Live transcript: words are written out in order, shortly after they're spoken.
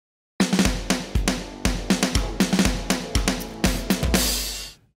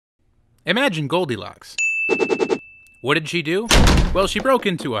Imagine Goldilocks. What did she do? Well, she broke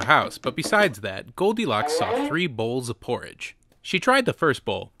into a house, but besides that, Goldilocks saw 3 bowls of porridge. She tried the first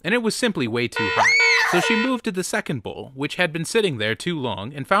bowl, and it was simply way too hot. So she moved to the second bowl, which had been sitting there too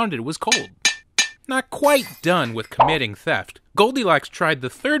long, and found it was cold. Not quite done with committing theft, Goldilocks tried the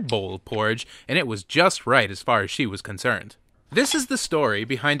third bowl of porridge, and it was just right as far as she was concerned. This is the story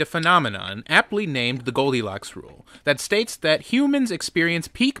behind a phenomenon aptly named the Goldilocks rule that states that humans experience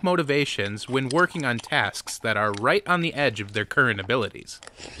peak motivations when working on tasks that are right on the edge of their current abilities.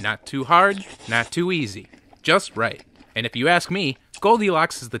 Not too hard, not too easy, just right. And if you ask me,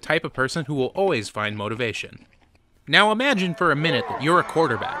 Goldilocks is the type of person who will always find motivation. Now imagine for a minute that you're a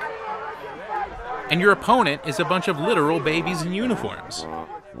quarterback, and your opponent is a bunch of literal babies in uniforms.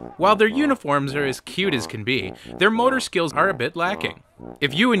 While their uniforms are as cute as can be, their motor skills are a bit lacking.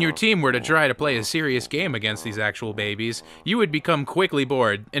 If you and your team were to try to play a serious game against these actual babies, you would become quickly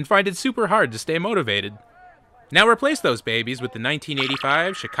bored and find it super hard to stay motivated. Now replace those babies with the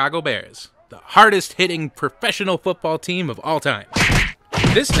 1985 Chicago Bears, the hardest-hitting professional football team of all time.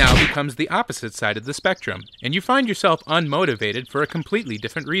 This now becomes the opposite side of the spectrum, and you find yourself unmotivated for a completely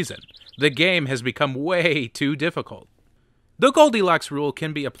different reason. The game has become way too difficult. The Goldilocks rule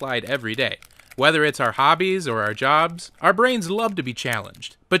can be applied every day. Whether it's our hobbies or our jobs, our brains love to be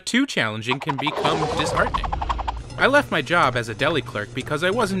challenged, but too challenging can become disheartening. I left my job as a deli clerk because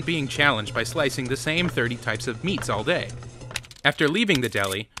I wasn't being challenged by slicing the same 30 types of meats all day. After leaving the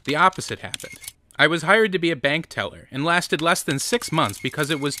deli, the opposite happened. I was hired to be a bank teller and lasted less than 6 months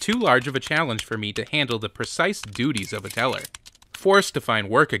because it was too large of a challenge for me to handle the precise duties of a teller. Forced to find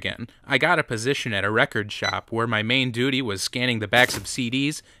work again, I got a position at a record shop where my main duty was scanning the backs of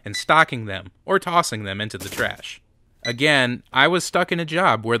CDs and stocking them or tossing them into the trash. Again, I was stuck in a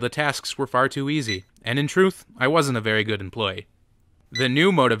job where the tasks were far too easy, and in truth, I wasn't a very good employee. The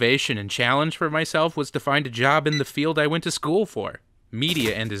new motivation and challenge for myself was to find a job in the field I went to school for,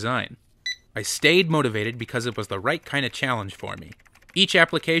 media and design. I stayed motivated because it was the right kind of challenge for me. Each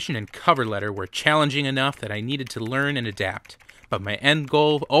application and cover letter were challenging enough that I needed to learn and adapt, but my end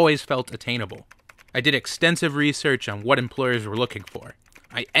goal always felt attainable. I did extensive research on what employers were looking for.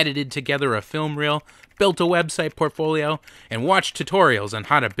 I edited together a film reel, built a website portfolio, and watched tutorials on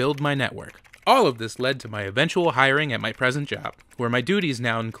how to build my network. All of this led to my eventual hiring at my present job, where my duties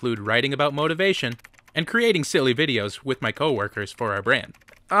now include writing about motivation and creating silly videos with my coworkers for our brand,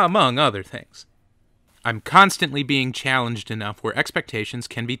 among other things. I'm constantly being challenged enough where expectations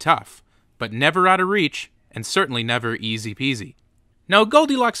can be tough, but never out of reach, and certainly never easy peasy. Now,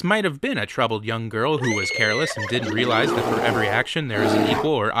 Goldilocks might have been a troubled young girl who was careless and didn't realize that for every action there is an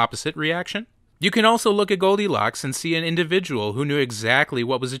equal or opposite reaction. You can also look at Goldilocks and see an individual who knew exactly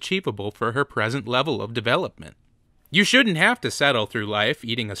what was achievable for her present level of development. You shouldn't have to settle through life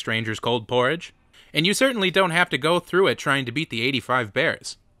eating a stranger's cold porridge, and you certainly don't have to go through it trying to beat the 85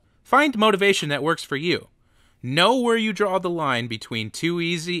 Bears. Find motivation that works for you. Know where you draw the line between too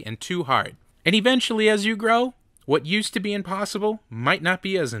easy and too hard. And eventually, as you grow, what used to be impossible might not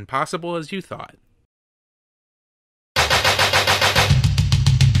be as impossible as you thought.